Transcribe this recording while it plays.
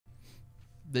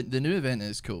The new event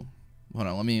is cool. Hold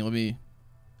on, let me.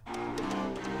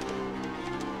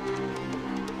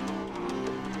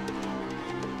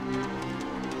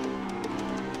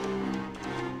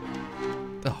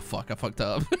 Oh fuck, I fucked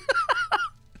up.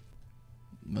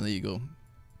 Well, there you go.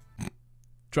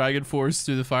 Dragon Force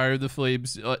through the fire of the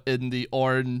flames in the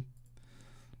Orn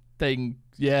thing.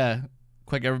 Yeah.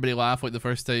 Quick, everybody laugh like the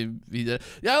first time he did.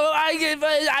 Yeah, well,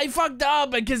 I fucked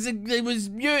up because it was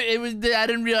mute. I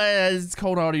didn't realize it's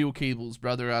called audio cables,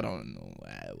 brother. I don't know.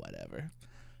 Whatever.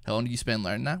 How long do you spend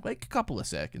learning that? Like a couple of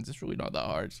seconds. It's really not that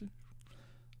hard.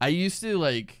 I used to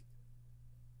like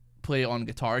play on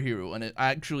Guitar Hero, and it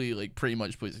actually like pretty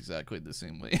much plays exactly the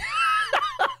same way.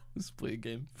 Let's play a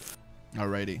game.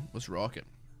 Alrighty, let's rock it.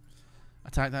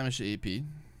 Attack damage to AP.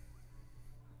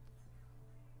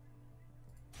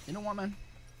 You know what, man?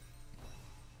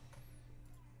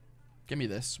 Give me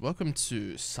this. Welcome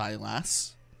to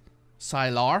Sylas.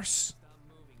 Sylas.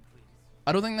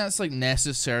 I don't think that's like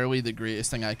necessarily the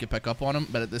greatest thing I could pick up on him,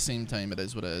 but at the same time, it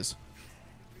is what it is.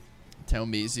 Tell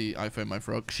Maisie I found my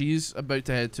frog. She's about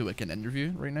to head to like an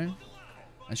interview right now,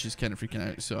 and she's kind of freaking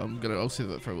out. So I'll save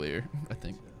that for later, I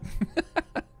think.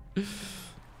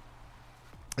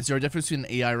 Is there a difference between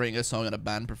an AI writing a song and a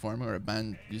band performing, or a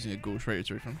band using a ghostwriter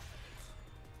to write from?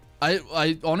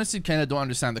 I honestly kind of don't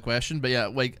understand the question, but yeah,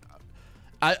 like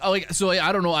I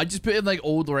don't know. I just put in like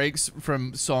old lyrics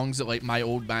from songs that like my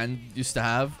old band used to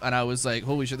have, and I was like,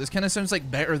 holy shit, this kind of sounds like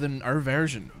better than our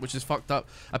version, which is fucked up.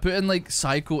 I put in like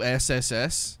Psycho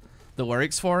SSS, the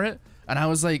lyrics for it, and I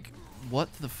was like,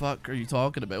 what the fuck are you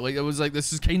talking about? Like, it was like,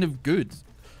 this is kind of good.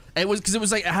 It was because it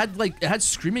was like it had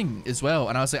screaming as well,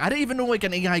 and I was like, I didn't even know like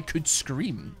an AI could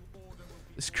scream.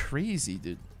 It's crazy,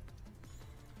 dude.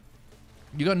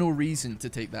 You got no reason to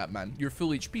take that, man. You're full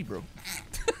HP, bro.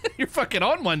 You're fucking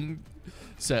on one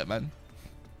set, man.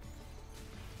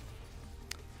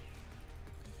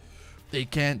 They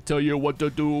can't tell you what to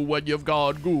do when you've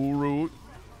got Guru.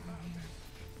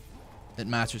 It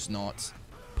matters not.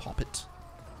 Pop it.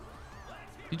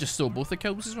 You just stole both the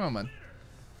kills as well, man.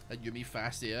 That Yumi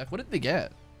fast AF. What did they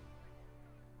get?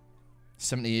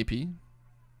 70 AP? I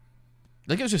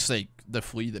think it was just like the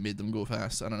flea that made them go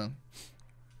fast. I don't know.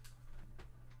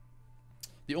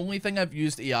 The only thing I've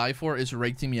used AI for is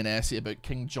writing me an essay about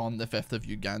King John V of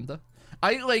Uganda.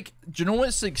 I like, do you know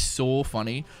what's like so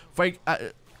funny?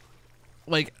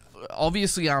 Like,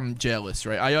 obviously I'm jealous,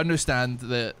 right? I understand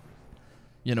that,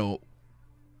 you know,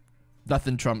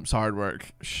 nothing trumps hard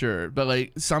work, sure. But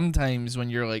like, sometimes when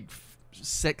you're like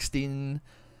 16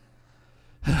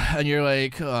 and you're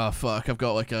like, oh fuck, I've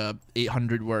got like a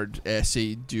 800-word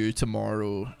essay due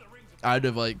tomorrow, I'd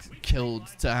have like killed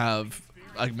to have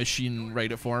a machine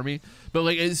write it for me. But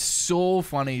like, it's so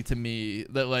funny to me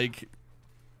that like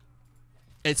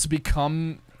it's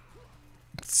become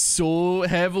so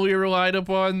heavily relied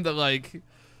upon that like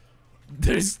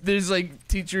there's like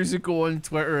teachers who go on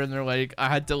Twitter and they're like, I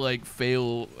had to like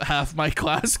fail half my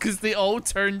class because they all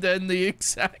turned in the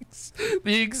exact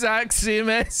same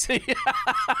essay.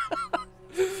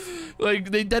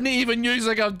 Like, they didn't even use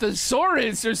like a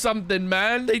thesaurus or something,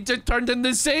 man. They just turned in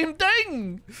the same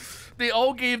thing. They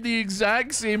all gave the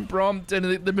exact same prompt,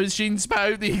 and the machine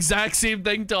spat out the exact same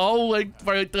thing to all like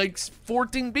for like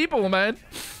 14 people, man.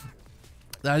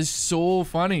 That is so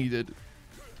funny, dude.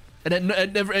 And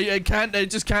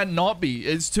it just can't not be.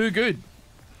 It's too good.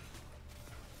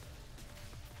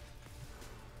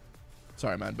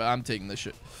 Sorry, man, but I'm taking this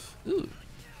shit. Ooh.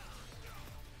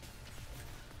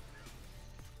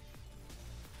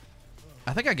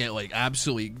 I think I get like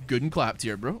absolutely good and clapped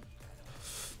here, bro.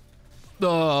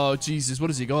 Oh Jesus,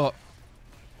 what has he got?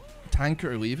 Tank it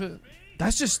or leave it?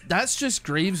 That's just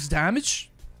Graves damage.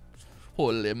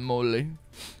 Holy moly.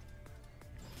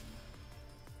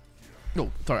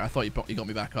 No, sorry, I thought he got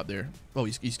me back up there. Oh,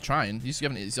 he's trying. He's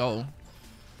giving it his all.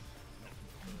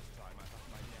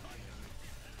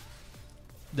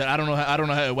 I don't know how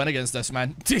to win against this,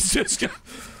 man.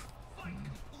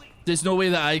 There's no way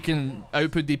that I can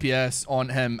output DPS on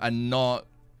him and not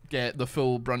get the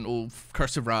full frontal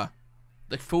Curse of Ra.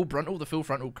 The full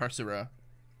frontal Curse of Ra.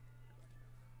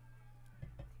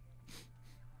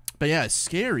 But yeah, it's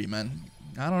scary, man.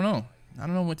 I don't know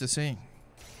what to say.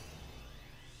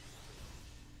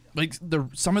 Like,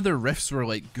 some of their riffs were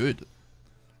like good.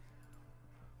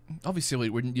 Obviously,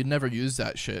 like, you'd never use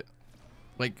that shit.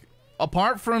 Like,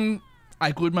 apart from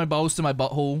I glued my balls to my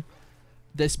butthole,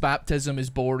 this baptism is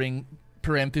boring,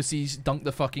 parentheses, dunk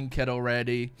the fucking kid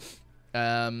already,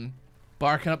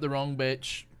 barking up the wrong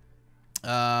bitch,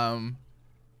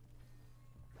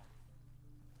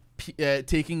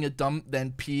 taking a dump,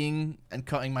 then peeing and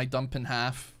cutting my dump in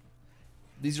half,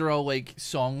 These are all like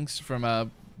songs from a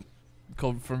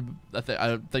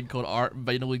thing called Art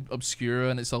Vinily Obscura,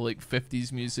 and it's all like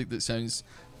 50s music that sounds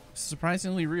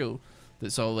surprisingly real.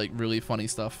 That's all like really funny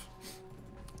stuff.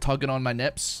 Tugging on my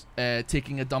nips,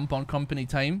 taking a dump on company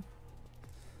time.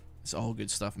 It's all good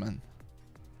stuff, man.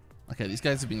 Okay, these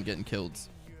guys have been getting killed,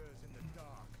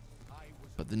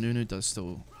 but the Nunu does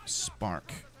still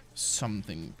spark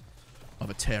something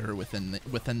of a terror within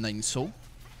thine soul.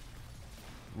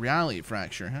 Reality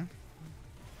fracture, huh?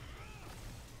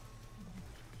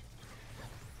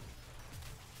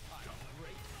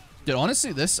 Dude,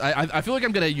 honestly, this I feel like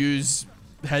I'm gonna use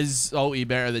his ulti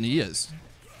better than he is.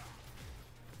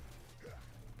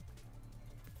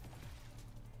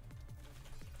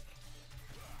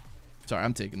 Sorry,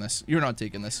 I'm taking this. You're not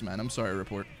taking this, man. I'm sorry,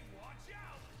 report.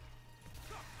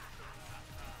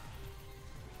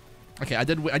 Okay, I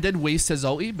did waste his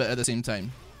ulti, but at the same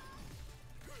time.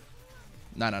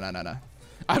 Nah.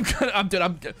 I'm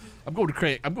going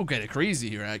kind of crazy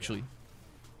here, actually.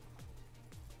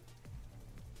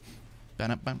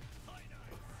 Bam.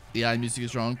 The AI music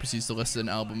is wrong. Proceeds to list an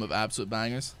album of absolute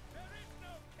bangers.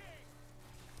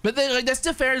 But then, like, this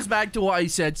defers back to what I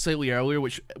said slightly earlier,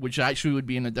 which actually would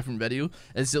be in a different video,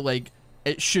 is that like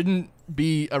it shouldn't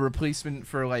be a replacement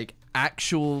for like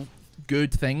actual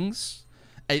good things.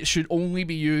 It should only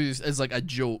be used as like a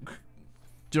joke.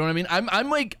 Do you know what I mean? I'm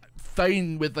like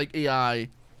fine with like AI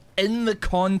in the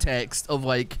context of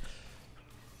like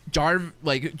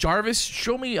Jarvis,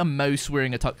 show me a mouse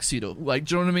wearing a tuxedo. Like,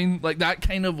 do you know what I mean? Like that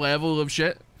kind of level of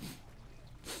shit.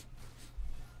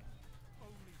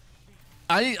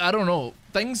 I don't know.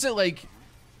 Things that like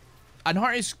an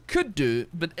artist could do,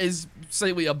 but is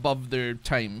slightly above their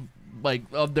time, like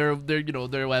of their you know,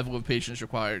 their level of patience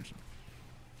required.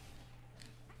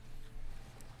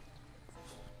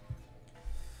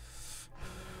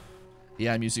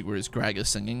 Yeah, music where Greg is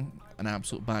singing an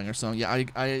absolute banger song. Yeah,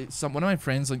 one of my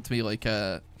friends linked to me like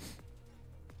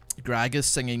Greg is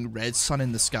singing Red Sun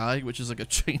in the Sky, which is like a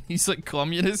Chinese like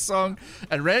communist song,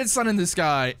 and Red Sun in the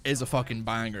Sky is a fucking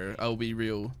banger. I'll be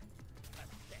real.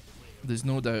 There's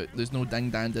no doubt. There's no ding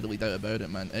dang diddly doubt about it,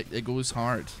 man. It goes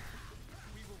hard.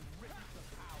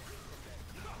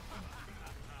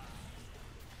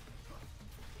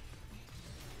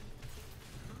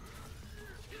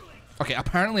 Okay,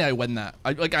 apparently I win that.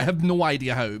 I have no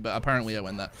idea how, but apparently I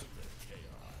win that.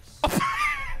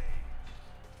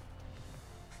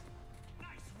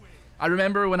 I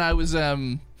remember when I was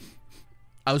did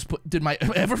my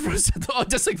Everfrost oh,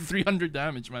 just like 300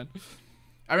 damage, man.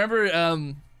 I remember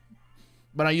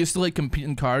when I used to like compete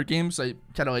in card games, like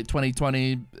kind of like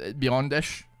 2020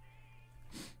 Beyond-ish.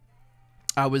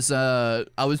 I was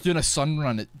doing a sun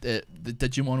run at the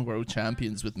Digimon World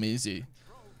Champions with Maisie.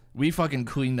 We fucking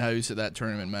cleaned house at that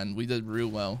tournament, man. We did real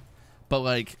well. But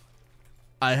like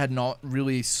I had not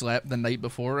really slept the night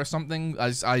before or something.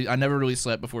 I never really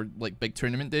slept before like big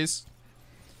tournament days.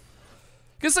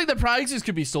 Because like the prizes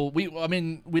could be sold. I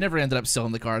mean, we never ended up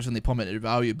selling the cards when they plummeted in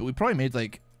value, but we probably made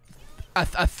like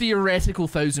a theoretical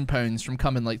 £1,000 from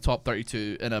coming like top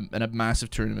 32 in a massive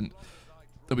tournament.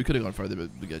 And we could have gone further, but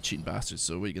we got cheating bastards.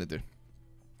 So what are you gonna do?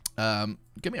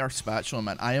 Give me our spatula,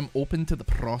 man. I am open to the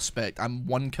prospect. I'm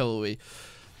 1 kill away.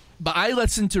 But I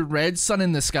listened to Red Sun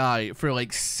in the Sky for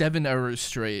like 7 hours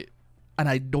straight, and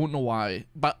I don't know why.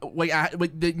 But like,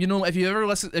 you know, if you ever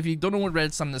listen, if you don't know what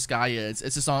Red Sun in the Sky is,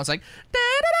 it's a song. It's like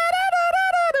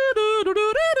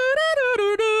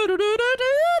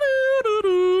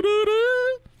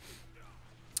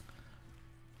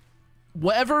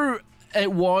whatever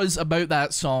it was about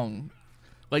that song.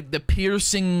 Like the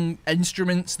piercing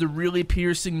instruments, the really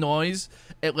piercing noise,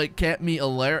 it like kept me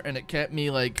alert and it kept me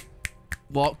like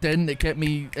locked in. It kept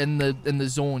me in the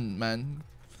zone, man.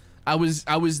 I was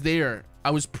there.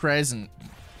 I was present,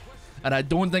 and I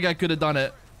don't think I could have done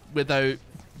it without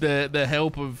the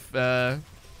help of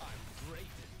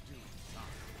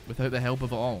without the help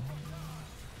of it all.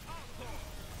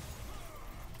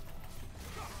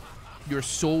 You're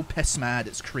so piss mad.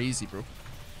 It's crazy, bro.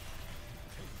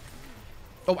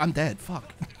 Oh, I'm dead.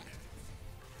 Fuck.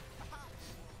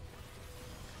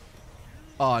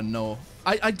 Oh, no.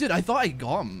 I thought I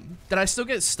got him. Did I still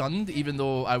get stunned even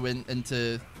though I went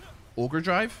into Ogre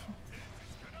Drive?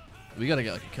 We gotta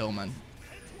get like a kill, man.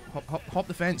 Hop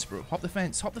the fence, bro. Hop the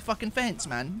fence. Hop the fucking fence,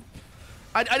 man.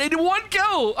 I need 1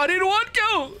 kill. I need 1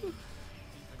 kill.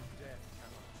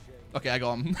 Okay, I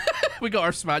got him. We got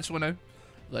our smash one now.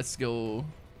 Let's go.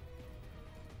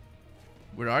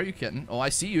 Where are you, kitten? Oh, I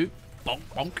see you. Bonk,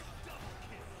 bonk.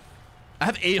 I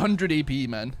have 800 AP,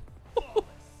 man.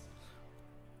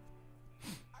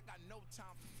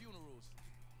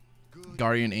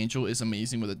 Guardian Angel is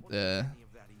amazing with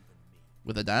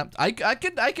adapt. I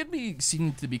could be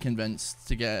seen to be convinced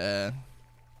to get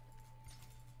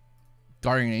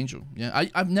Guardian Angel. Yeah,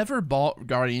 I've never bought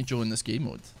Guardian Angel in this game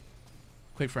mode,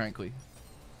 quite frankly.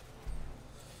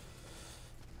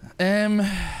 I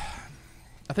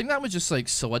think that would just like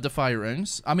solidify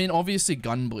rounds. I mean, obviously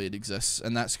Gunblade exists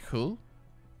and that's cool.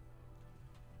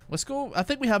 Let's go. I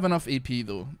think we have enough AP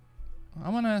though. I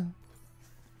wanna.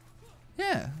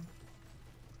 Yeah.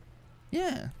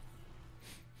 Yeah.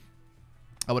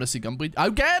 I want to see Gunblade.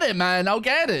 I'll get it, man. I'll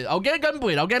get it. I'll get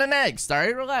Gunblade. I'll get it next. All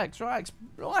right,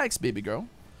 relax, baby girl.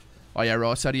 Oh yeah,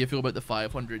 Ross, how do you feel about the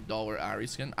 $500 Ari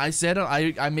skin? I said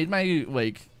I made my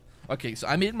like. Okay, so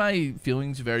I made my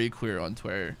feelings very clear on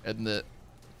Twitter, and that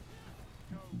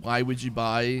why would you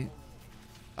buy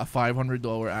a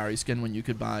 $500 Ari skin when you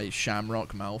could buy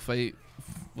Shamrock Malphite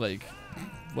like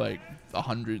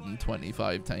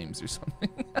 125 times or something?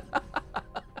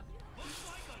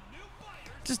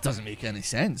 Just doesn't make any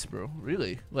sense, bro.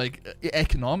 Really, like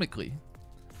economically,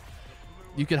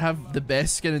 you could have the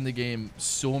best skin in the game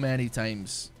so many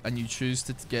times, and you choose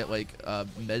to get like a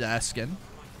mid-ass skin.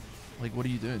 Like, what are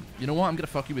you doing? You know what? I'm gonna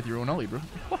fuck you with your own ollie, bro.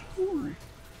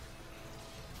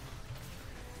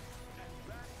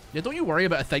 Yeah, don't you worry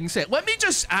about a thing set. Let me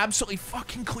just absolutely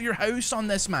fucking clear house on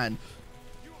this, man.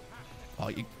 Oh,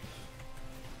 you...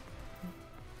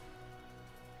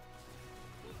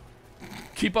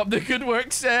 Keep up the good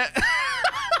work, set.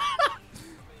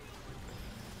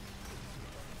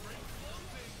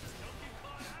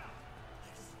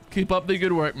 Keep up the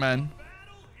good work, man.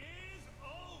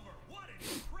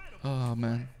 Oh,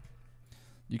 man.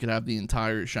 You could have the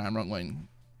entire Shamrock line.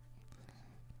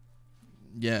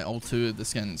 Yeah, all two of the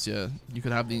skins, yeah. You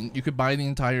could have the... You could buy the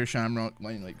entire Shamrock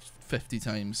line like 50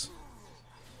 times.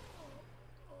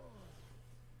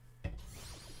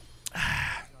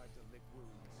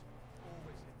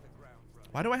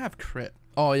 Why do I have crit?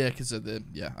 Oh, yeah, because of the...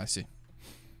 Yeah, I see.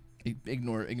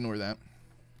 Ignore that.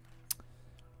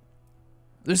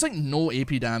 There's like no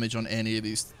AP damage on any of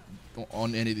these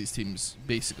teams,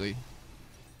 basically.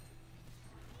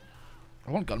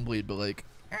 I want Gunblade, but like...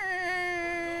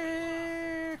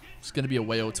 It's gonna be a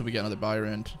while till we get another buy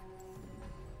round.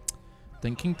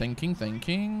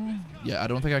 Thinking. Yeah, I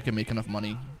don't think I can make enough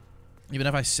money. Even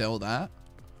if I sell that,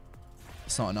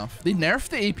 it's not enough. They nerfed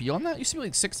the AP on that? It used to be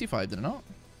like 65, did it not?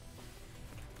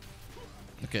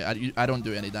 Okay, I don't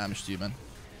do any damage to you, man.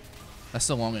 That's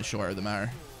the long and short of the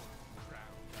matter.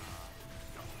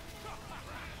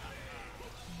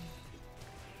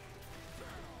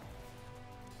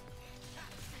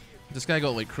 This guy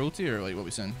got like cruelty or like what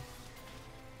we saying?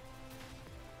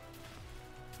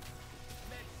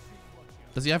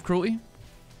 Does he have cruelty?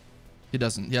 He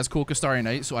doesn't. He has Coca Starry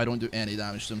Night, so I don't do any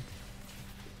damage to him.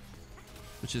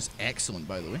 Which is excellent,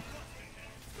 by the way.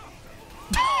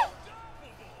 Oh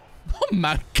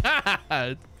my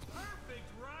god!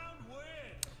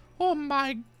 Oh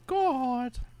my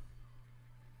god!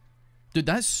 Dude,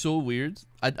 that's so weird.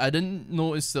 I didn't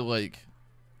notice that like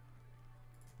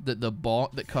that the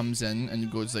bot that comes in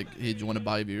and goes like, hey, do you want to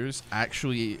buy viewers?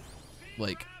 Actually,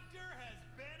 like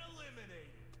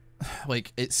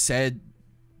it said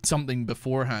something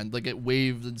beforehand. Like it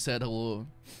waved and said hello.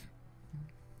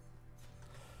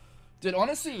 Dude,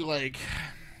 honestly, like,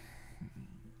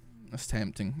 that's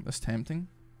tempting. That's tempting.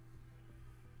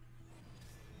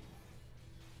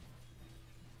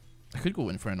 I could go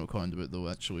Inferno Conduit though,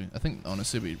 actually. I think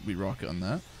honestly we rock it on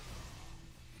that.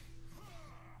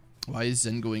 Why is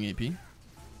Zen going AP?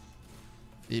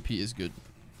 AP is good.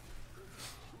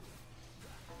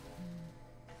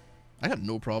 I got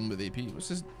no problem with AP. What's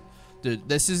this? Dude,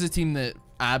 this is a team that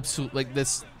absolutely, like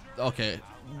this, okay.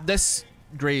 This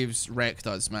Graves wrecked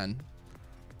us, man.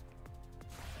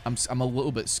 I'm a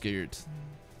little bit scared.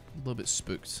 A little bit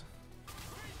spooked.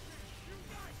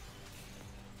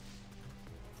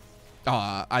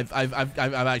 I've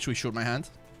actually showed my hand.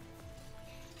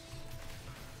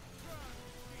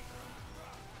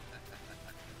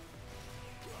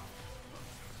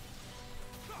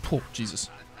 Oh, Jesus.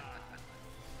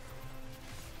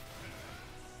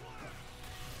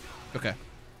 Okay.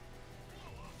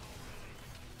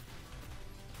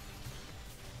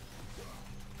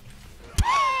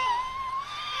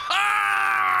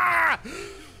 Ah!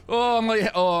 Oh,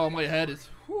 I'm lightheaded.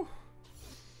 Whew.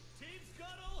 Team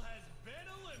Scuttle has been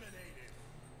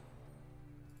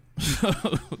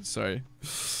eliminated. Sorry.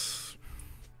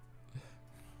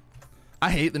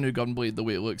 I hate the new Gunblade the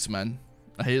way it looks, man.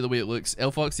 I hate the way it looks.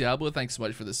 El Fox Diablo, thanks so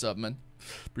much for the sub, man.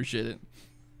 Appreciate it.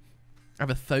 I have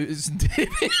 1,000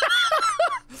 DP.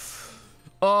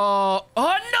 Oh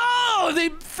No, they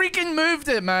freaking moved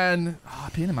it, man.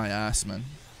 Ah, pain in my ass, man.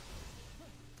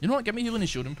 You know what? Get me healing and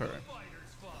shielding power.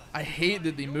 I hate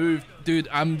that they moved, dude.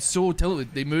 I'm so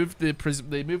tilted. They moved the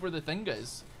prism. They moved where the thing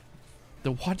is.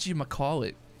 The what do you call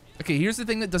it? Okay, here's the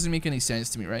thing that doesn't make any sense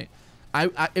to me, right?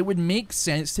 It would make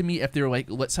sense to me if they were like,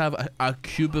 let's have a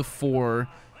cube of 4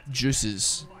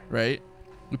 juices, right?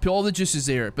 We put all the juices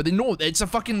there, but they know it's a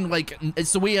fucking like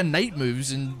it's the way a knight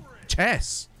moves in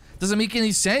chess. Doesn't make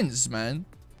any sense, man.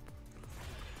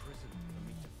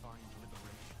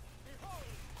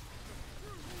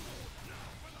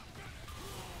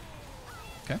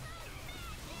 Okay.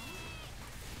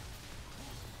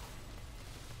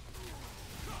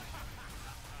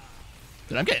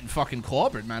 Dude, I'm getting fucking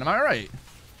clobbered, man. Am I right?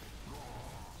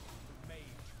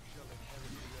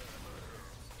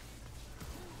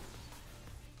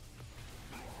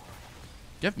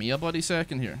 Give me a bloody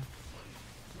second here.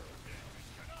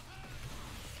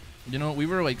 You know, we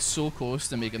were like so close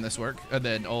to making this work, and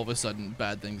then all of a sudden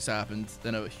bad things happened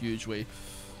in a huge way.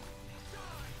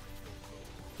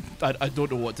 I don't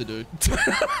know what to do.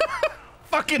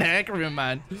 Fucking Hecarim,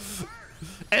 man.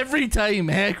 Every time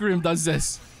Hecarim does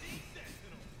this.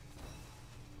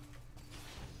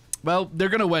 Well, they're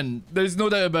gonna win. There's no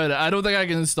doubt about it. I don't think I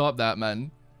can stop that,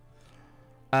 man.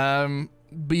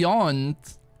 Beyond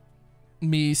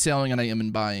me selling an item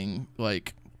and buying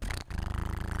like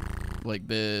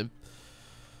the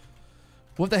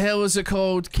what the hell is it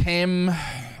called? Kentech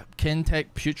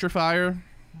Putrefier.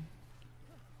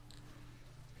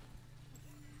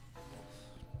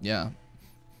 Yeah.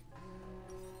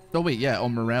 Oh wait, yeah,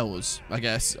 on Morello's, I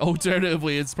guess.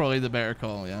 Alternatively, it's probably the better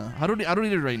call. Yeah, I don't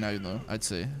need it right now though. I'd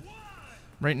say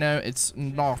right now it's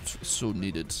not so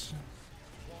needed,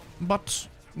 but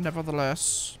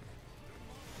nevertheless.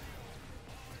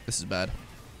 This is bad.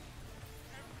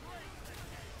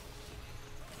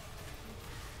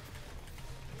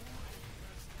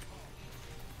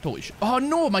 Holy shit. Oh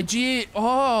no, my GA.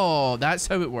 Oh, that's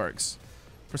how it works.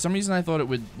 For some reason, I thought it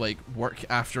would like work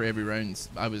after every round.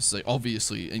 I was like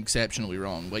obviously exceptionally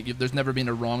wrong. Like if there's never been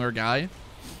a wronger guy.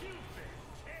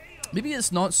 Maybe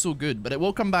it's not so good, but it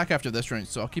will come back after this round,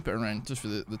 so I'll keep it around just for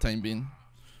the time being.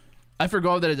 I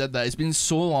forgot that I did that. It's been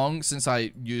so long since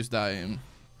I used that.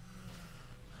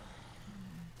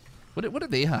 What do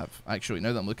they have, actually,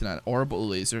 now that I'm looking at it? Orbital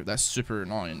laser, that's super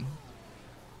annoying.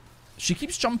 She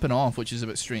keeps jumping off, which is a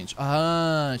bit strange.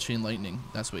 Ah, chain lightning,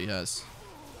 that's what he has.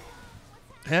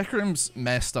 Hecarim's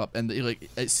messed up, and like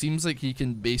it seems like he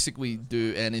can basically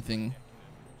do anything.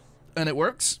 And it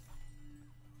works.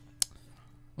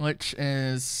 Which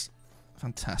is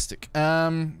fantastic. Give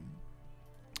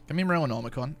me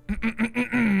Morellonomicon.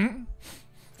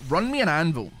 Run me an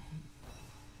anvil.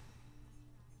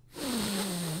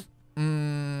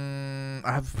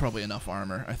 I have probably enough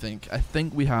armor, I think. I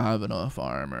think we have enough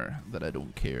armor that I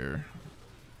don't care.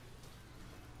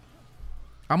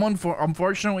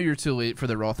 Unfortunately, you're too late for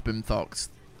the RossBoomsocks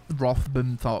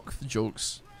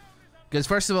jokes. Because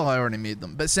first of all, I already made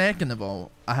them. But second of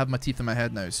all, I have my teeth in my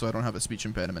head now, so I don't have a speech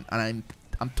impediment. And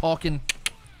I'm talking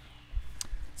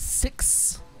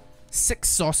six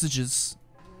sausages.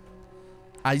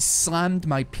 I slammed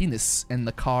my penis in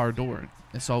the car door.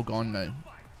 It's all gone now,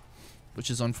 which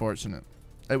is unfortunate.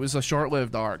 It was a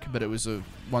short-lived arc, but it was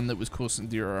one that was close and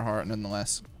dear to our heart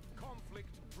nonetheless.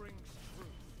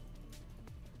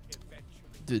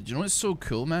 Dude, you know what's so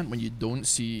cool, man? When you don't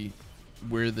see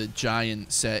where the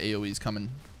giant set AoE is coming,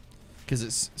 because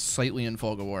it's slightly in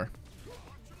fog of war.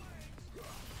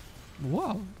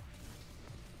 Wow.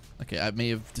 Okay, I may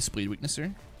have displayed weakness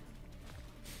here.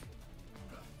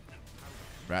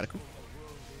 Radical.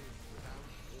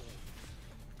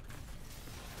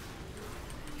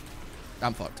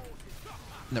 I'm fucked.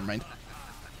 Never mind.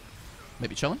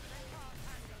 Maybe chilling?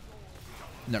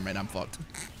 Never mind, I'm fucked.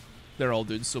 They're all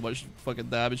doing so much fucking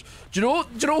damage. Do you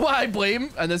know what I blame?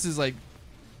 And this is like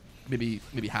maybe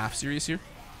half serious here.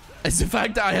 It's the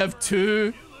fact that I have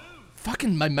two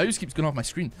fucking my mouse keeps going off my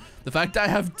screen. The fact that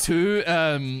I have two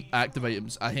active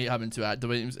items. I hate having two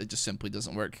active items. It just simply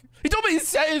doesn't work. He told me he's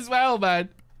set as well, man.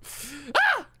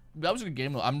 Ah! That was a good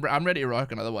game though. I'm ready to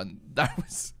rock another one. That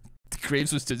was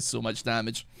Graves was doing so much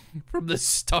damage from the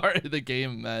start of the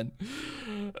game, man.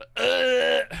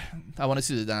 I want to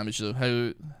see the damage though.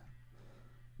 How?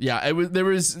 Yeah, it was. There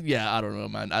was. Yeah, I don't know,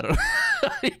 man. I don't.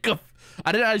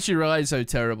 I didn't actually realize how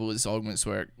terrible his augments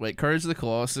work. Like Courage of the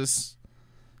Colossus,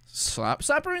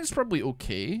 Slapper's probably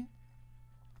okay,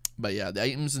 but yeah, the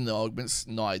items and the augments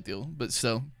not ideal. But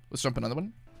still, let's jump another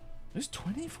one. It was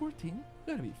 2014.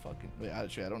 Gotta be fucking. Wait,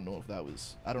 actually, I don't know if that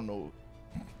was. I don't know.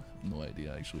 No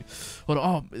idea actually. Hold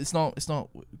on. Oh, it's not.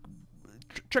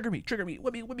 Trigger me.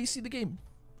 Let me see the game.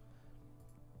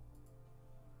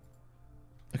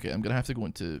 Okay, I'm gonna have to go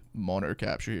into monitor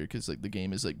capture here because like the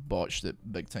game is like botched it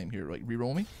big time here. Like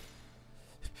reroll me.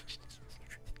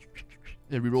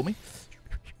 Yeah, reroll me.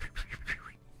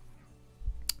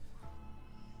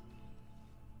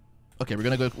 Okay, we're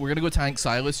gonna go tank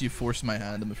Sylas. You forced my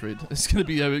hand. I'm afraid it's gonna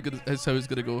be that's how it's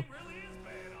gonna go.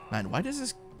 Man, why does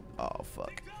this? Oh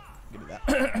fuck! Give me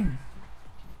that.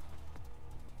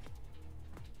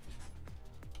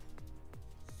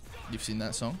 You've seen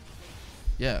that song?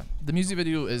 Yeah, the music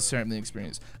video is certainly an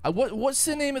experience. What's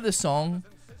the name of the song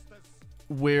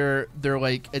where they're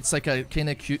like, it's like a kind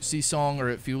of cutesy song, or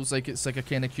it feels like it's like a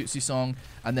kind of cutesy song,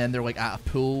 and then they're like at a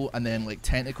pool, and then like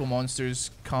tentacle monsters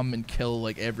come and kill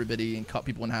like everybody and cut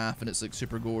people in half, and it's like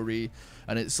super gory,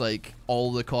 and it's like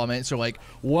all the comments are like,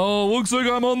 well, looks like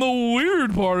I'm on the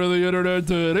weird part of the internet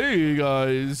today,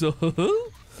 guys.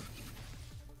 The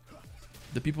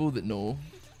people that know,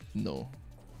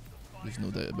 there's no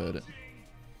doubt about it.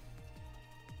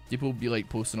 People be like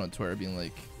posting on Twitter being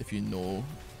like, if you know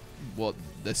what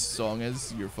this song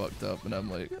is, you're fucked up, and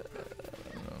I'm like, I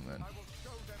don't know, man.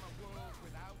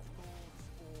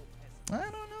 I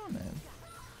don't know, man.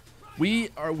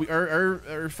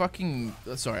 Our fucking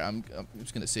sorry, I'm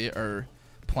just gonna say it, our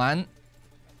plant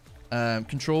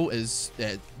control is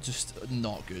just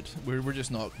not good.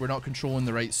 We're not controlling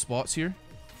the right spots here.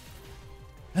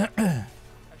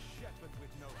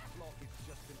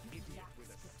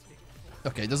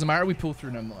 Okay, doesn't matter. We pull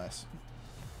through nonetheless.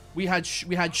 We had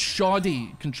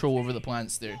shoddy control over the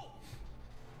plants there.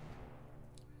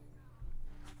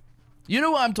 You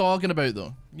know what I'm talking about,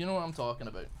 though. You know what I'm talking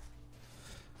about.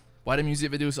 Why do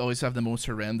music videos always have the most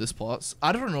horrendous plots?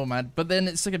 I don't know, man. But then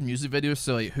it's like a music video,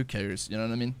 so like, who cares? You know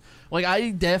what I mean? Like,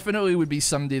 I definitely would be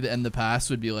somebody that in the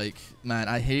past would be like, man,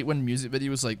 I hate when music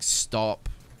videos like stop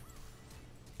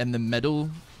in the middle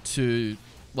to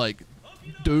like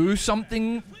do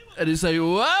something. And it's like,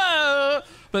 whoa!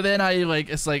 But then I like,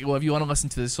 it's like, well, if you want to listen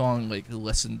to the song, like,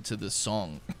 listen to the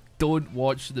song. Don't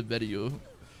watch the video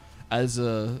as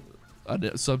a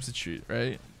substitute,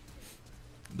 right?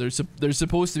 There's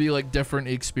supposed to be like different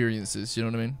experiences, you know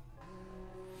what I mean?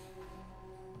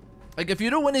 Like, if you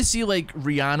don't want to see like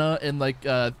Rihanna in like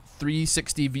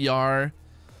 360 VR,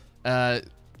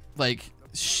 like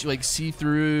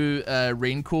see-through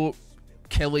raincoat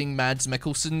killing Mads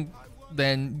Mikkelsen,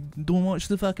 then don't watch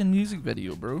the fucking music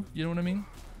video, bro. You know what I mean?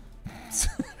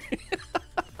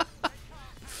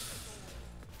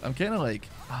 I'm kind of like,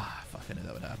 fuck, I knew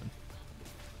that would happen.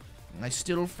 I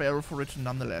still fell for it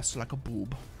nonetheless, like a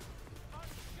boob.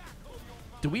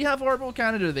 Do we have orbital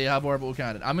cannon, or do they have orbital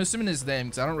cannon? I'm assuming it's them,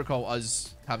 because I don't recall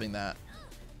us having that.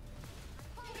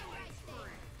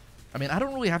 I mean, I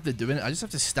don't really have to do it. I just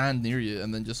have to stand near you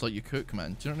and then just let you cook,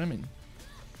 man. Do you know what I mean?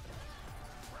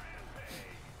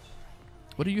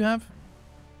 What do you have?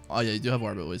 Oh yeah, you do have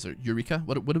orbital laser. Eureka?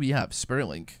 What do we have? Spirit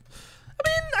Link. I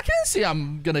mean, I can't say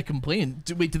I'm gonna complain.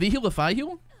 Wait, do they heal if I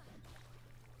heal?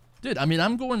 Dude, I mean,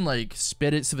 I'm going like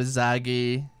Spirits of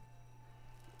Azagi.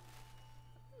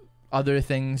 Other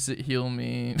things that heal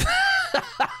me.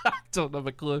 Don't have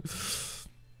a clue.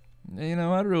 You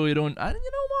know, I really don't. You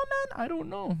know what, man? I don't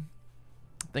know.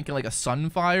 Thinking like a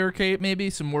Sunfire cape, maybe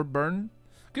some more burn.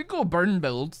 Could go burn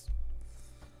builds.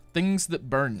 Things that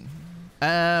burn.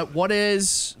 What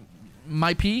is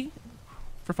my P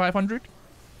for 500?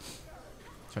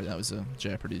 Sorry, that was a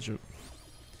Jeopardy joke.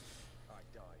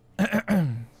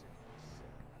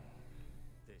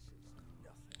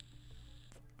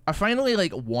 I finally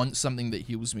like want something that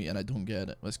heals me, and I don't get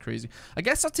it. That's crazy. I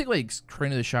guess I'll take like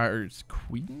Crown of the Shattered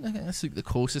Queen. I guess that's like the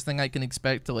closest thing I can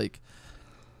expect to like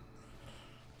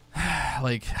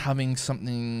having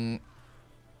something.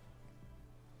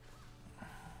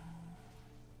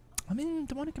 I mean,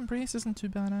 Demonic Embrace isn't too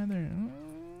bad either.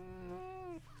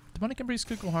 Demonic Embrace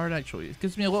could go hard, actually. It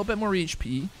gives me a little bit more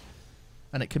HP,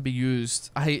 and it can be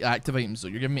used. I hate active items, though.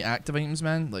 You're giving me active items,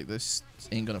 man. Like, this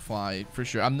ain't gonna fly for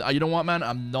sure. You know what, man?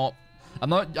 I'm not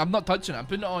touching it. I'm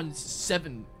putting it on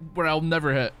 7, where I'll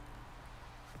never hit.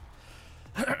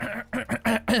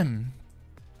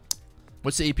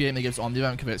 What's the AP item that gives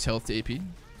Omnivamp converts health to AP?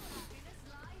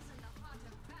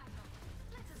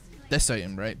 This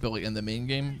item, right? But like in the main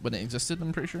game when it existed,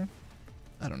 I'm pretty sure.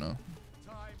 I don't know.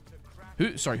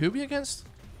 Sorry, who are we against?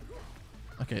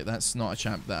 Okay, that's not a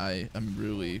champ that I am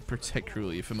really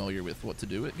particularly familiar with what to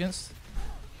do against.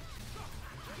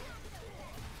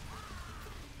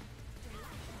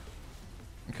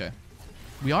 Okay.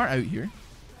 We are out here.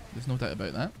 There's no doubt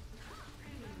about that.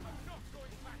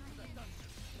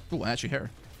 Oh, I actually hit her.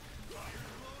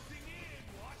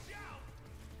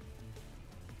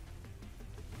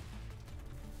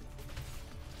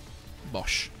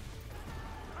 Bosh.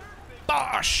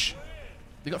 Bosh!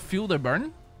 They got Fuel Their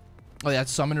Burn? Oh, yeah,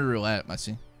 it's Summoner Roulette, I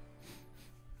see.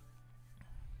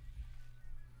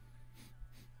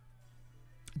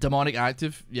 Demonic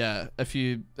active? Yeah,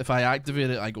 if I activate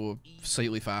it, I go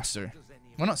slightly faster.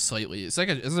 Well, not slightly. It's a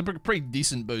pretty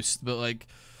decent boost, but like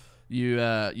you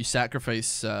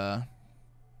sacrifice 300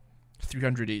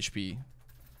 HP.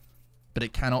 But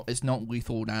it's not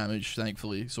lethal damage,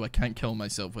 thankfully, so I can't kill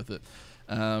myself with it.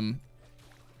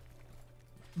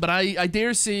 But I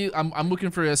dare say I'm looking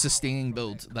for a sustaining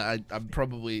build that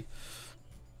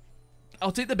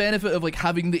I'll take the benefit of like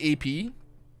having the AP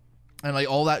and like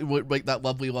all that like that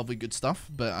lovely good stuff,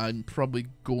 but I'm probably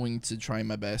going to try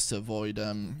my best to avoid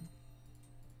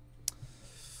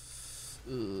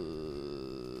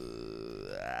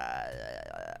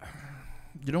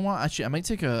you know what, actually I might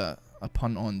take a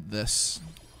punt on this.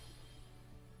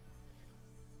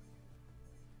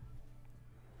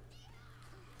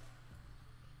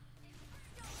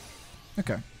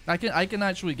 Okay, I can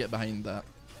actually get behind that.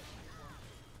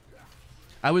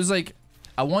 I was like,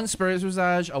 I want Spirit's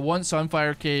Visage, I want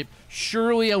Sunfire Cape.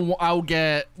 Surely I'll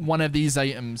get one of these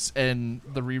items in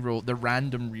the reroll, the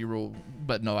random reroll.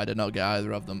 But no, I did not get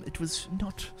either of them. It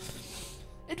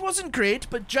wasn't great,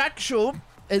 but Jack Show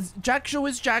is Jack Show,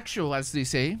 as they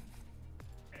say.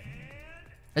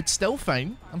 It's still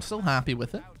fine. I'm still happy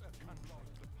with it.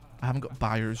 I haven't got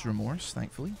buyer's remorse,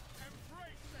 thankfully.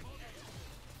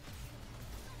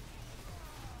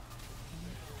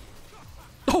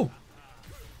 Oh!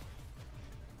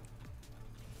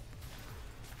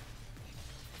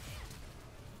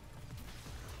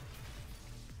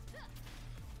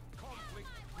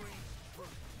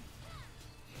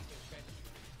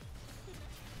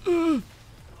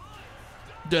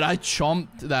 Dude, I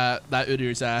chomped that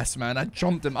Udyr's ass, man. I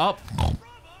chomped him up.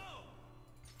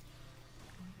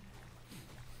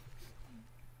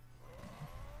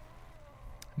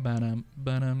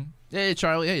 Banam. Hey,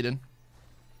 Charlie, how you doing?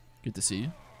 Good to see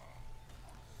you.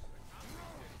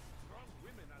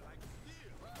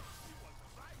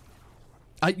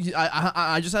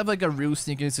 I just have like a real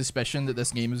sneaking suspicion that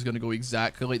this game is gonna go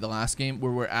exactly like the last game,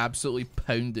 where we're absolutely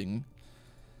pounding,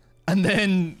 and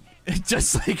then it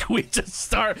just like we just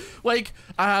start like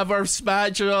I have our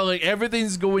spatula, like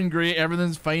everything's going great,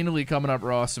 everything's finally coming up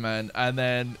Ross, man, and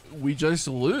then we just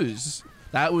lose.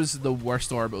 That was the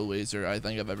worst orbital laser I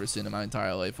think I've ever seen in my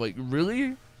entire life. Like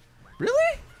really?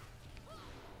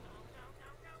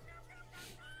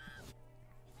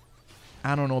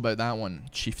 I don't know about that one,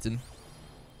 Chieftain.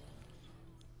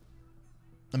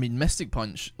 I mean, Mystic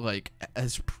Punch, like,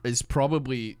 is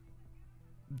probably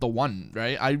the one,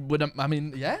 right? I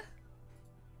mean, yeah?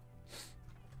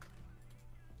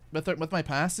 With my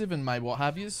passive and my what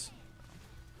have yous?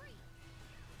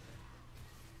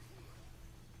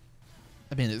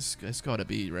 I mean, it's gotta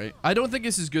be, right? I don't think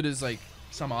it's as good as, like,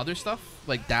 some other stuff,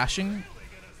 like dashing.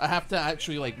 I have to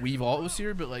actually, like, weave autos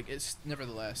here, but, like, it's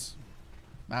nevertheless.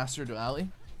 Master Duality.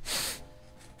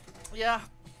 Yeah,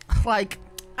 like,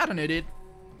 I don't know, dude.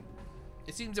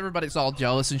 It seems everybody's all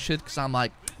jealous and shit because I'm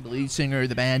like the lead singer of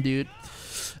the band, dude.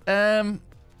 I've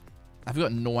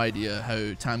got no idea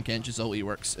how Tam Kench's ulti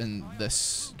works in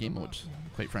this game mode,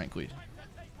 quite frankly.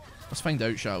 Let's find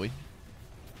out, shall we?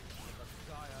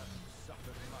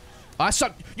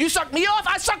 You sucked me off!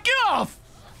 I sucked you off!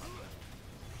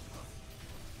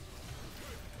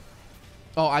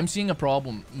 Oh, I'm seeing a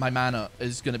problem. My mana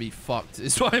is gonna be fucked,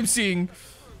 is what I'm seeing.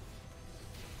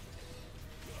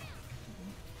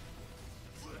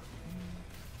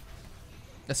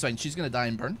 That's fine. She's gonna die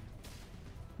in burn.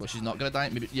 Well, she's not gonna die.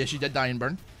 Maybe. Yeah, she did die in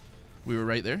burn. We were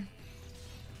right there.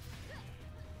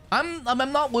 I'm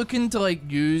not looking to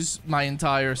like use my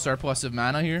entire surplus of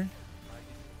mana here.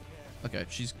 Okay,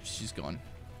 she's gone.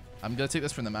 I'm gonna take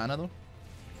this from the mana though.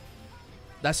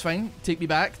 That's fine. Take me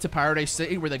back to Paradise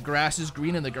City where the grass is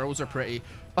green and the girls are pretty.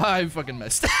 Oh, I fucking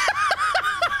missed.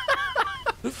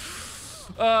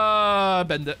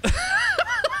 Bend it.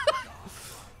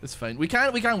 It's fine. We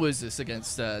can't lose this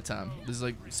against Tam. There's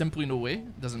like simply no way.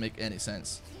 It doesn't make any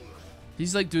sense.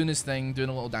 He's like doing his thing, doing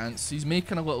a little dance. He's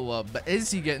making a little love, but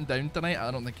is he getting down tonight? I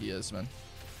don't think he is, man.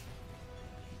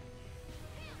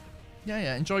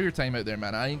 Yeah. Enjoy your time out there,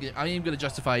 man. I ain't gonna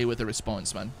justify you with a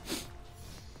response, man.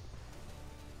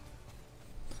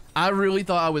 I really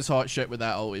thought I was hot shit with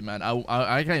that ulti, man.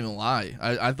 I can't even lie.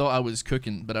 I thought I was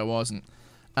cooking, but I wasn't.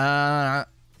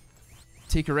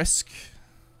 Take a risk.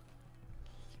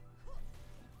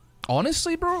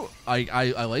 Honestly, bro,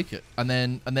 I like it. And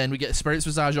then we get Spirit's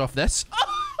Visage off this.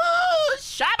 Oh,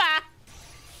 Shabba!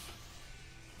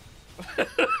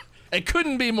 It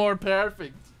couldn't be more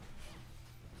perfect.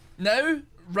 Now,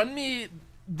 run me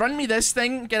this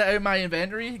thing, get it out of my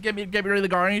inventory, get me rid of the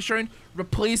garnish round,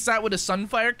 replace that with a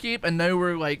sunfire cape, and now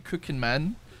we're like cooking,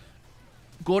 man.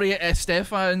 Gloria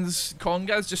Estefan's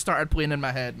congas just started playing in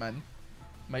my head, man.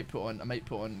 I might put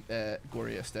on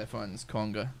Gloria Estefan's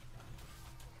conga.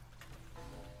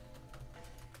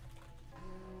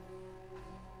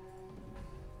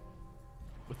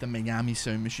 With the Miami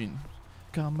sound machine.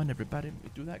 Come on, everybody,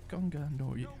 do that conga.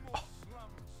 No, you. Oh.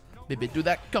 Baby, do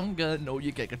that conga. No,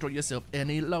 you can't control yourself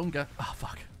any longer. Oh,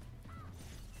 fuck.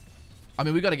 I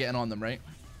mean, we gotta get in on them, right?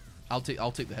 I'll take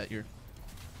the hit here.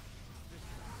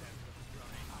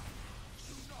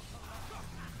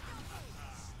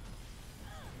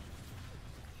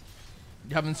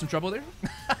 You having some trouble there?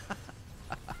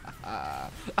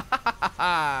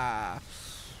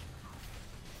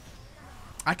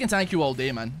 I can tank you all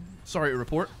day, man. Sorry to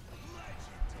report.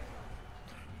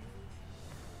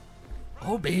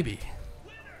 Oh, baby.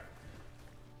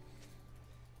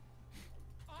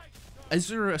 Is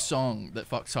there a song that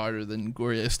fucks harder than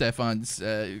Gloria Estefan's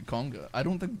conga? I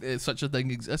don't think such a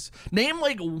thing exists. Name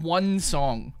like one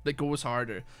song that goes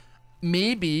harder.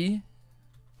 Maybe.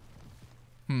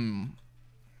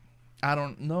 I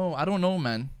don't know. I don't know,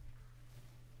 man.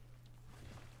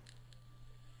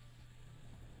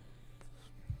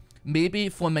 Maybe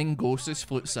Flamingosis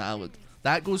Flute Salad.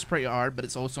 That goes pretty hard, but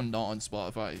it's also not on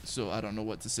Spotify, so I don't know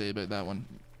what to say about that one.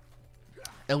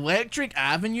 Electric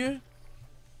Avenue?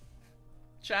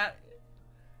 Chat.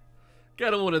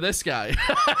 Get a load of this guy.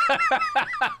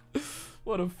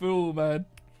 What a fool, man.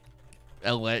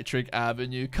 Electric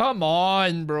Avenue. Come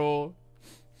on, bro.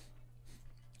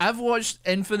 I've watched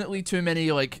infinitely too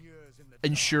many, like,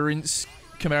 insurance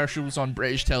commercials on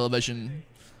British television.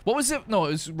 What was it? No,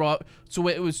 it was raw. So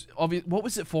it was obvious. What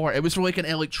was it for? It was for like an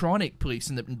electronic place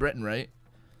in Britain, right?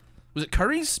 Was it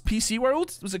Curry's PC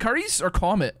World? Was it Curry's or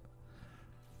Comet?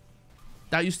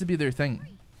 That used to be their thing.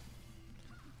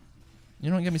 You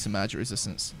don't give me some magic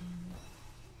resistance.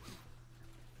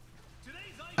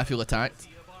 I feel attacked.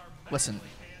 Listen.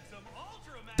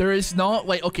 There is not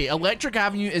like, okay, Electric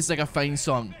Avenue is like a fine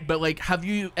song, but like, have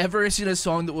you ever seen a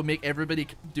song that will make everybody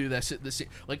do this at the same?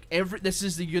 Like this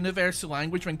is the universal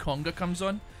language when conga comes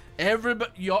on.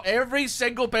 Every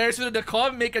single person in the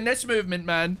club making this movement,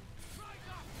 man.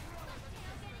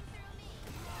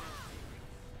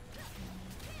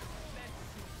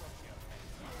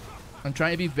 I'm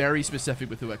trying to be very specific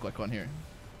with who I click on here.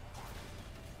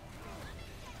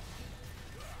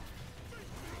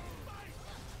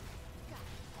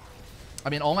 I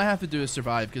mean, all I have to do is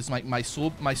survive because my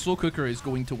soul cooker is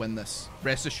going to win this.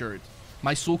 Rest assured.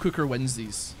 My soul cooker wins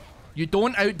these. You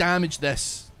don't out-damage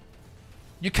this.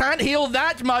 You can't heal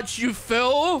that much, you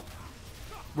fool!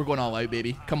 We're going all out,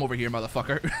 baby. Come over here,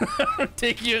 motherfucker.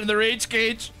 Take you in the rage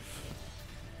cage.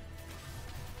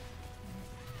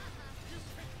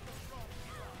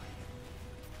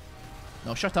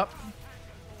 No, shut up.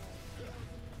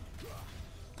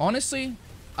 Honestly,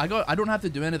 I don't have to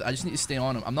do anything. I just need to stay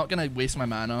on him. I'm not gonna waste my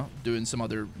mana doing some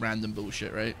other random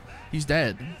bullshit, right? He's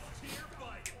dead.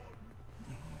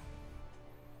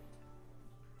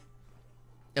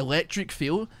 Electric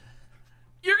Feel?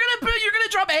 You're gonna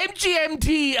drop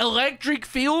MGMT Electric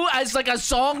Feel as like a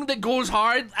song that goes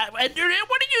hard? What are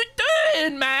you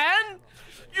doing, man?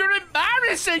 You're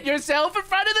embarrassing yourself in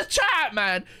front of the chat,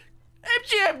 man.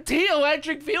 MGMT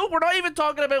Electric Feel? We're not even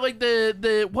talking about like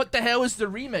the what the hell is the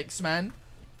remix, man?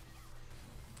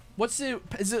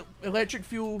 Is it Electric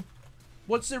Fuel?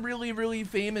 What's the really, really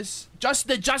famous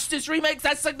the Justice remix?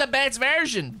 That's like the best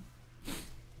version.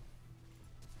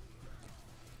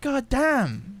 God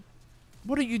damn.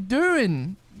 What are you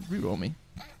doing? Reroll me.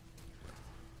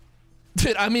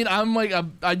 Dude, I mean, I'm like,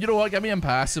 you know what, get me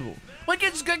impassable. Like,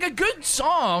 it's like a good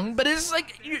song, but it's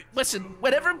like, listen,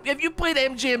 if you played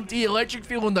MGMT Electric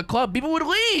Feel in the club, people would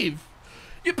leave.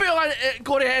 You put on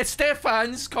Gloria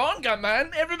Estefan's conga,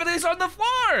 man. Everybody's on the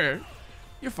floor.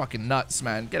 You're fucking nuts,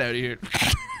 man. Get out of here.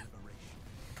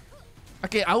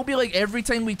 Okay, I'll be like, every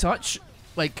time we touch,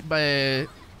 like,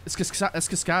 it's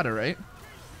Cascada, right?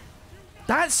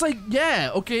 That's like,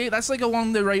 yeah, okay. That's like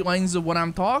along the right lines of what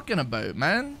I'm talking about,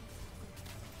 man.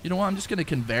 You know what? I'm just gonna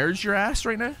converge your ass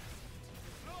right now.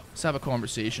 Let's have a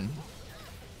conversation.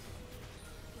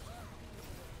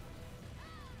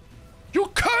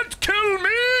 You can't kill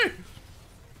me!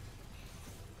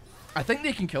 I think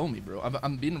they can kill me, bro.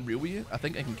 I'm being real with you. I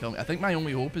think they can kill me. I think my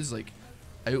only hope is, like,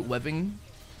 outliving,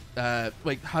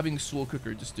 like, having Soul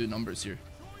Cooker just do numbers here.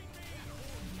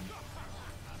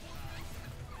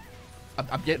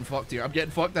 I'm getting fucked here. I'm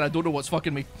getting fucked and I don't know what's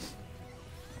fucking me.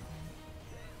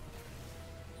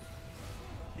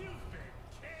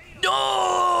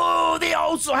 No! They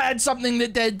all also had something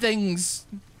that did things.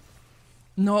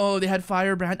 No, they had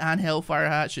Firebrand and Hellfire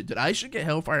Hatchet. Dude, I should get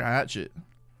Hellfire Hatchet.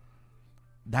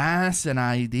 That's an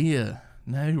idea.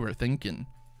 Now we're thinking.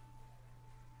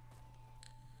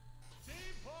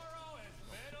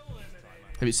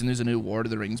 Have you seen there's a new Lord of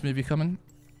the Rings movie coming?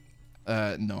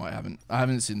 No, I haven't. I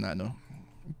haven't seen that, no.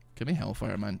 Give me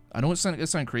Hellfire, man. I know it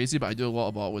sound crazy, but I do a lot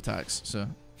of auto attacks, so.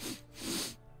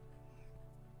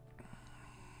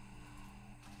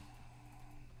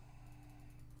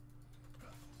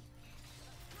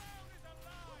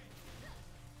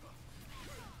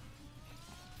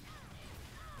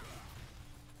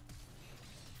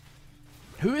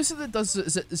 Who is it that does,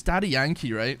 it's Daddy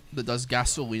Yankee, right? That does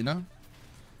Gasolina.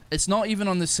 It's not even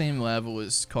on the same level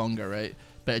as Conga, right?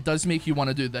 But it does make you want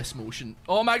to do this motion.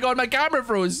 Oh my god, my camera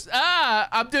froze. Ah,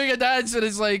 I'm doing a dance and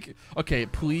it's like, okay,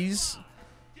 please,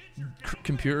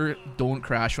 computer, don't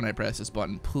crash when I press this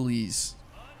button, please.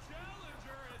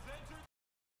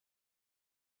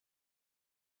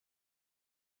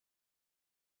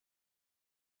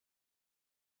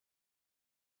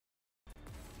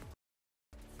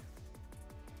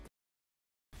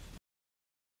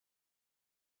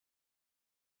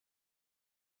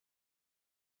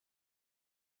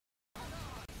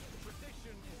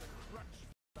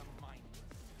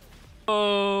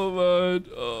 Oh man,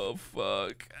 oh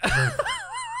fuck.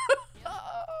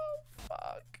 Oh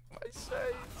fuck, my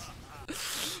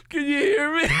sides. Can you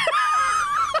hear me?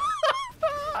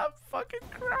 I'm fucking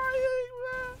crying,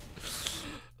 man.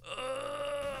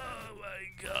 Oh my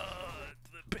god,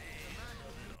 the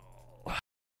pain.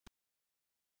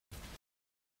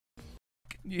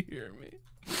 Can you hear me?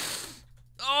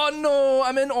 Oh no,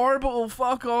 I'm in orbital.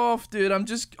 Fuck off, dude. I'm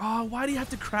just. Oh, why do you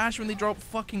have to crash when they drop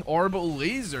fucking orbital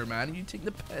laser, man? You take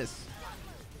the piss.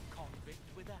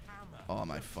 Oh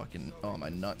my fucking. Oh my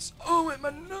nuts. Oh, wait,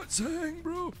 my nuts hang,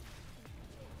 bro.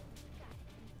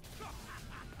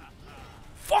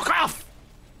 Fuck off.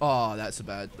 Oh, that's a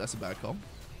bad call.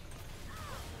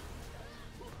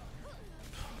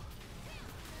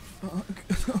 Fuck.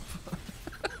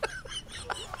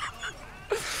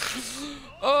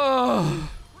 Oh.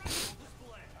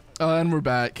 Oh, and we're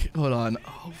back. Hold on.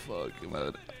 Oh, fuck,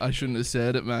 man. I shouldn't have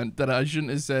said it, man. I shouldn't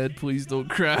have said, please don't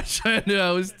crash. I knew I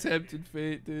was tempted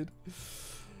fate, dude.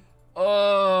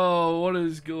 Oh, what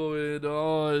is going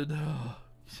on? Oh,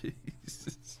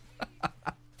 Jesus.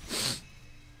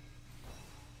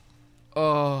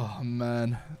 Oh,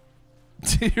 man.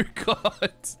 Dear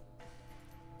God.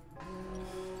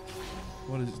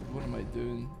 What am I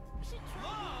doing?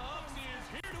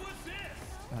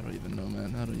 I don't even know,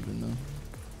 man. I don't even know.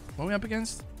 What are we up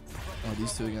against? Oh,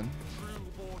 these two again.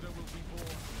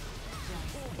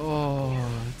 Oh,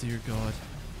 dear God.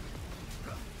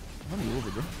 Run me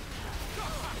over, bro.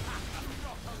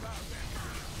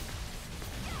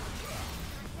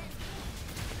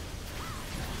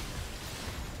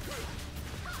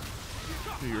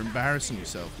 Dude, you're embarrassing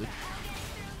yourself, dude.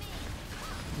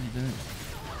 What are you doing?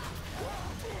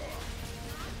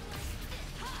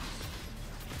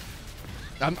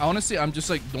 Honestly, I'm just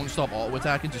like, don't stop auto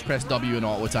attacking, just press W and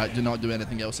auto attack. Do not do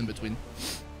anything else in between.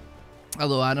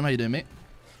 Hello, Adam. How you doing, mate?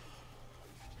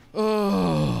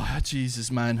 Oh,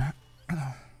 Jesus, man.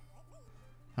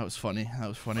 That was funny. That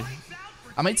was funny.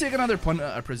 I might take another punt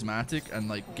at a prismatic and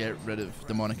like get rid of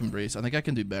demonic embrace. I think I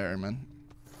can do better, man.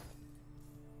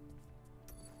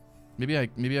 Maybe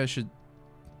I should.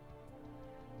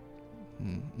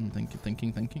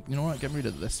 Thinking. You know what? Get rid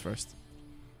of this first.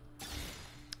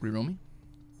 Reroll me.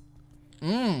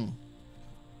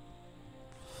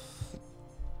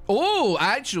 Oh,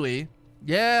 actually,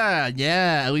 yeah.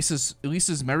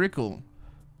 Elisa's miracle.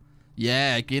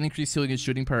 Yeah, gain increased healing and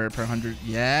shooting per 100.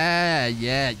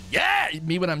 Yeah.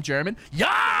 Me when I'm German.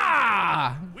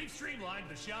 Yeah. We've streamlined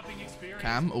the shopping experience.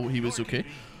 Cam. Oh, he was okay.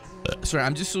 Sorry,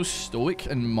 I'm just so stoic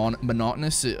and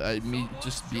monotonous. Me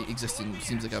just be existing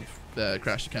seems like I've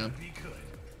crashed the cam.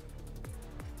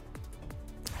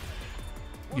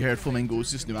 You heard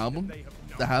Flamingo's new album?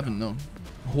 I haven't, no.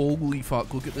 Holy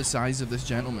fuck, look at the size of this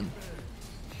gentleman.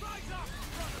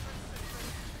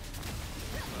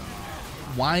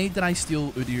 Why did I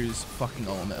steal Udir's fucking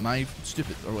element? Am I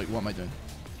stupid? Or like, what am I doing?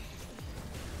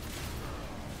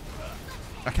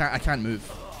 I can't move.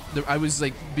 I was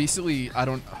like, basically, I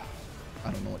don't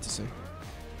know what to say.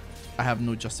 I have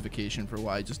no justification for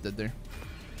what I just did there.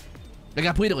 Like,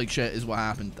 I played it like shit is what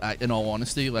happened. In all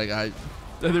honesty, like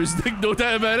there's like no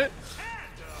doubt about it.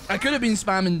 I could have been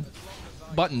spamming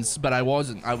buttons, but I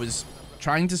wasn't. I was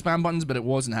trying to spam buttons, but it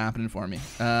wasn't happening for me.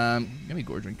 Give me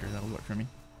Gore Drinker. That'll work for me.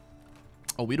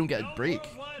 Oh, we don't get a break.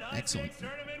 Excellent.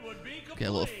 Get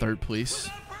a little third place.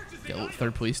 Get a little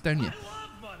third place down you.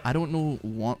 I don't know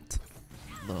what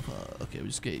the okay, we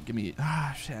just give me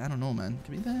shit, I don't know, man.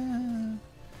 Give me that.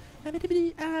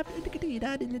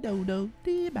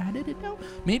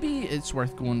 Maybe it's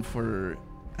worth going for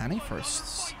Annie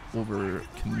first over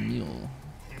Camille,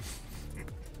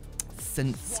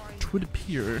 since it would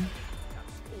appear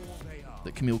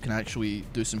that Camille can actually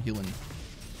do some healing.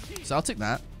 So I'll take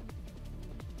that.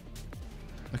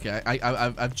 Okay,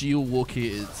 I've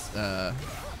geo-located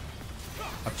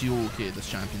this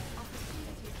champion.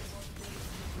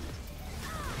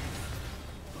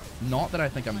 Not that I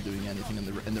think I'm doing anything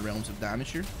in the realms of damage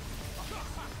here.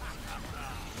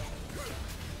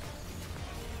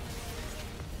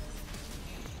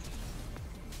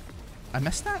 I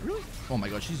missed that, really? Oh my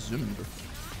god, she's zooming, bro.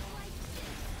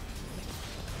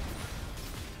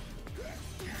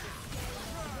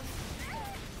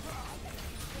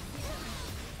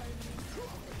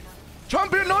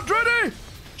 Champion not ready!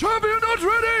 Champion not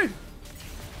ready!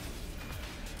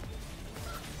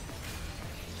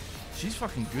 She's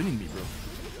fucking gooning me, bro.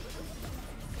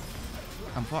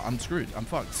 I'm screwed. I'm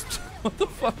fucked. What the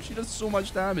fuck? She does so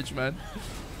much damage, man.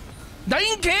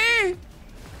 9k?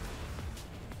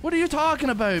 What are you talking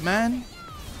about, man?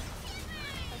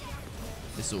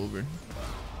 It's over.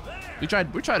 We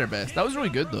tried our best. That was really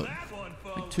good though.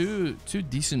 Like two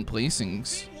decent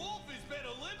placings.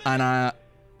 And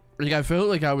like I felt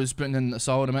like I was putting in a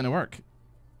solid amount of work.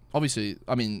 Obviously,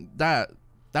 I mean that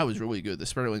was really good. The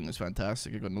Spirit Link was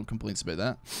fantastic. I got no complaints about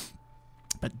that.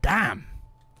 But damn,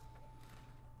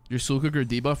 your Soul Cooker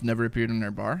debuff never appeared in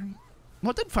our bar.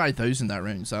 What did 5,000 that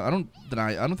round? So I don't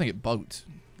think it bugged.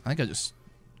 I think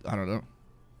I don't know.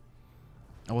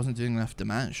 I wasn't doing enough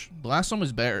damage. The last one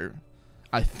was better,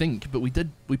 I think, but we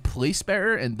placed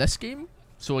better in this game,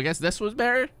 so I guess this was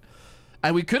better.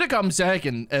 And we could have come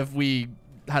second if we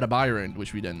had a buy round,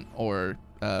 which we didn't, or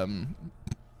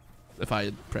if I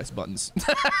had pressed buttons.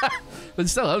 But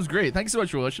still, that was great. Thanks so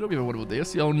much for watching. Hope you have a wonderful day. I'll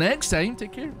see you all next time.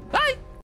 Take care. Bye!